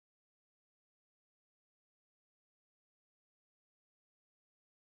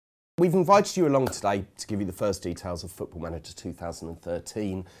We've invited you along today to give you the first details of Football Manager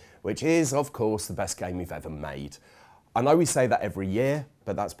 2013, which is, of course, the best game we've ever made. I know we say that every year,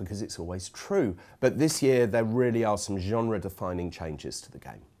 but that's because it's always true. But this year, there really are some genre-defining changes to the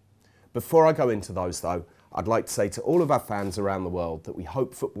game. Before I go into those, though, I'd like to say to all of our fans around the world that we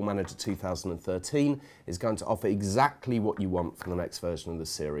hope Football Manager 2013 is going to offer exactly what you want from the next version of the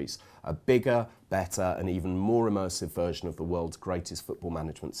series. A bigger, better and even more immersive version of the world's greatest football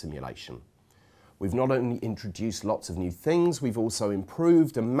management simulation. We've not only introduced lots of new things, we've also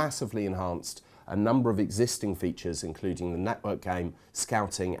improved and massively enhanced a number of existing features, including the network game,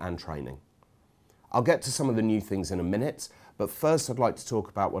 scouting and training. I'll get to some of the new things in a minute, but first I'd like to talk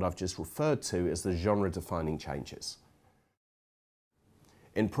about what I've just referred to as the genre-defining changes.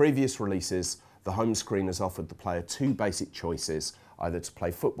 In previous releases, the home screen has offered the player two basic choices, either to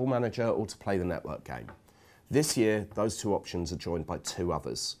play Football Manager or to play the network game. This year, those two options are joined by two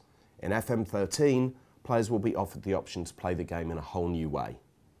others. In FM13, players will be offered the option to play the game in a whole new way.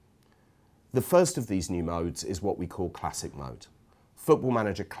 The first of these new modes is what we call Classic Mode. Football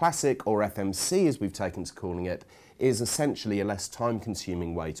Manager Classic, or FMC as we've taken to calling it, is essentially a less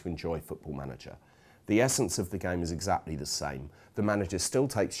time-consuming way to enjoy Football Manager. The essence of the game is exactly the same. The manager still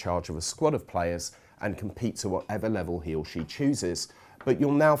takes charge of a squad of players and competes at whatever level he or she chooses, but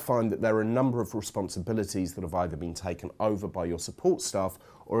you'll now find that there are a number of responsibilities that have either been taken over by your support staff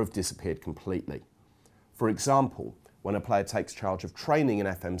or have disappeared completely. For example, when a player takes charge of training in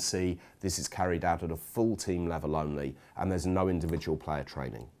FMC, this is carried out at a full team level only, and there's no individual player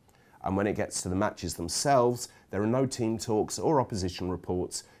training. And when it gets to the matches themselves, there are no team talks or opposition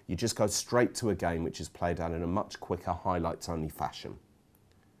reports. You just go straight to a game which is played out in a much quicker highlights-only fashion.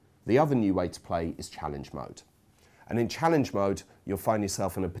 The other new way to play is Challenge Mode. And in Challenge Mode, you'll find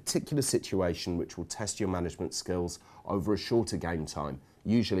yourself in a particular situation which will test your management skills over a shorter game time,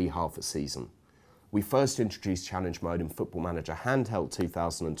 usually half a season. We first introduced Challenge Mode in Football Manager Handheld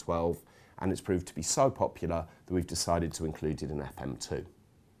 2012, and it's proved to be so popular that we've decided to include it in FM2.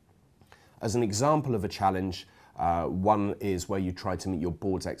 As an example of a challenge, one is where you try to meet your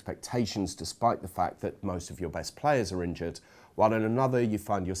board's expectations despite the fact that most of your best players are injured, while in another you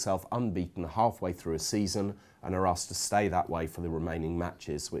find yourself unbeaten halfway through a season and are asked to stay that way for the remaining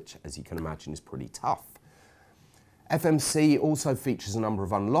matches, which, as you can imagine, is pretty tough. FMC also features a number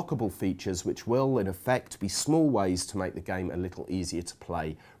of unlockable features which will, in effect, be small ways to make the game a little easier to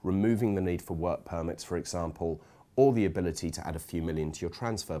play, removing the need for work permits, for example, or the ability to add a few million to your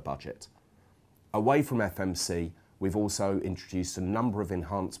transfer budget. Away from FMC, we've also introduced a number of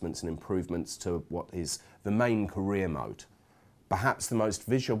enhancements and improvements to what is the main career mode. Perhaps the most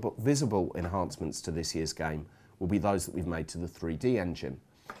visible enhancements to this year's game will be those that we've made to the 3D engine.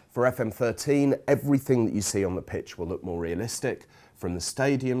 For FM13, everything that you see on the pitch will look more realistic, from the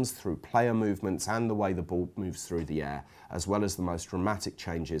stadiums through player movements and the way the ball moves through the air, as well as the most dramatic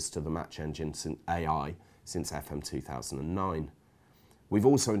changes to the match engine AI since FM 2009. We've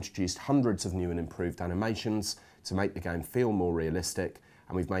also introduced hundreds of new and improved animations to make the game feel more realistic,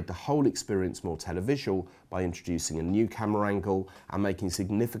 and we've made the whole experience more televisual by introducing a new camera angle and making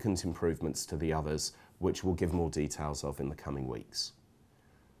significant improvements to the others, which we'll give more details of in the coming weeks.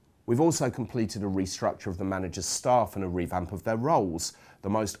 We've also completed a restructure of the manager's staff and a revamp of their roles, the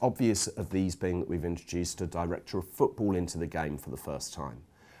most obvious of these being that we've introduced a director of football into the game for the first time.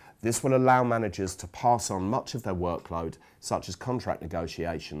 This will allow managers to pass on much of their workload, such as contract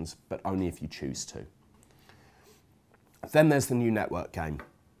negotiations, but only if you choose to. Then there's the new network game.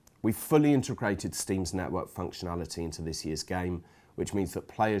 We've fully integrated Steam's network functionality into this year's game, which means that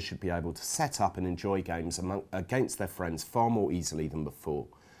players should be able to set up and enjoy games against their friends far more easily than before.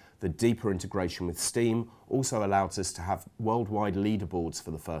 The deeper integration with Steam also allows us to have worldwide leaderboards for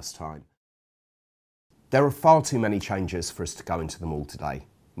the first time. There are far too many changes for us to go into them all today.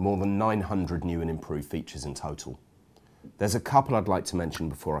 More than 900 new and improved features in total. There's a couple I'd like to mention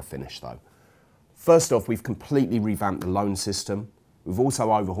before I finish though. First off, we've completely revamped the loan system. We've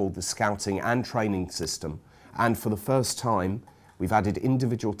also overhauled the scouting and training system. And for the first time, we've added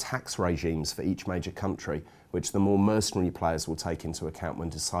individual tax regimes for each major country, which the more mercenary players will take into account when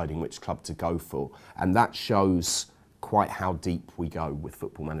deciding which club to go for. And that shows quite how deep we go with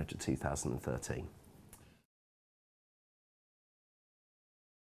Football Manager 2013.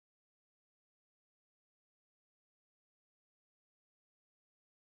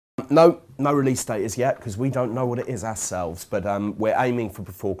 No release date as yet, because we don't know what it is ourselves, but we're aiming for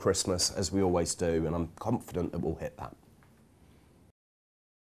before Christmas, as we always do, and I'm confident that we'll hit that.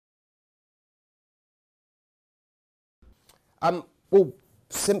 Well,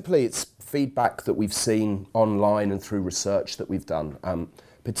 simply it's feedback that we've seen online and through research that we've done.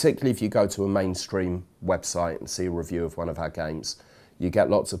 particularly if you go to a mainstream website and see a review of one of our games, you get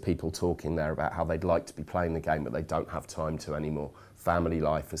lots of people talking there about how they'd like to be playing the game, but they don't have time to anymore. Family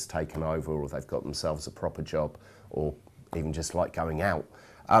life has taken over, or they've got themselves a proper job, or even just like going out.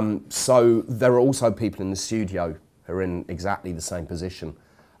 So there are also people in the studio who are in exactly the same position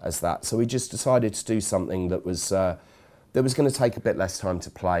as that. So we just decided to do something that was going to take a bit less time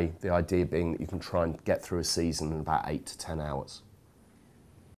to play, the idea being that you can try and get through a season in about 8 to 10 hours.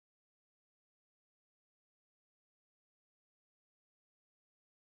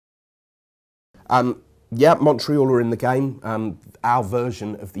 Yeah, Montreal are in the game. Our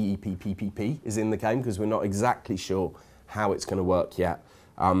version of the EPPPP is in the game because we're not exactly sure how it's going to work yet.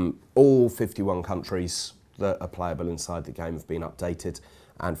 All 51 countries that are playable inside the game have been updated,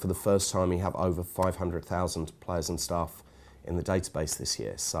 and for the first time we have over 500,000 players and staff in the database this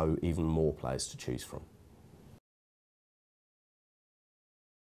year, so even more players to choose from.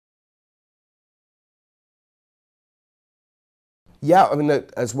 Yeah, I mean,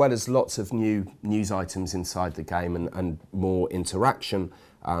 as well as lots of new news items inside the game and more interaction,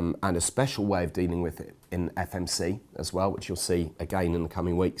 and a special way of dealing with it in FMC as well, which you'll see again in the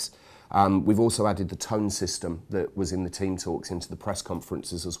coming weeks. We've also added the tone system that was in the team talks into the press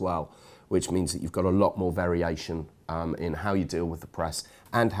conferences as well, which means that you've got a lot more variation in how you deal with the press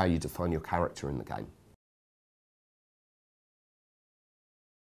and how you define your character in the game.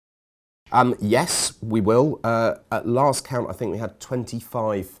 Yes, we will. At last count, I think we had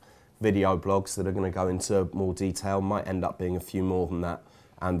 25 video blogs that are going to go into more detail. Might end up being a few more than that,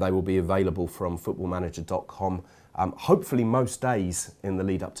 and they will be available from footballmanager.com, hopefully most days in the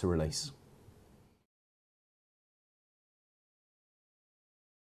lead up to release.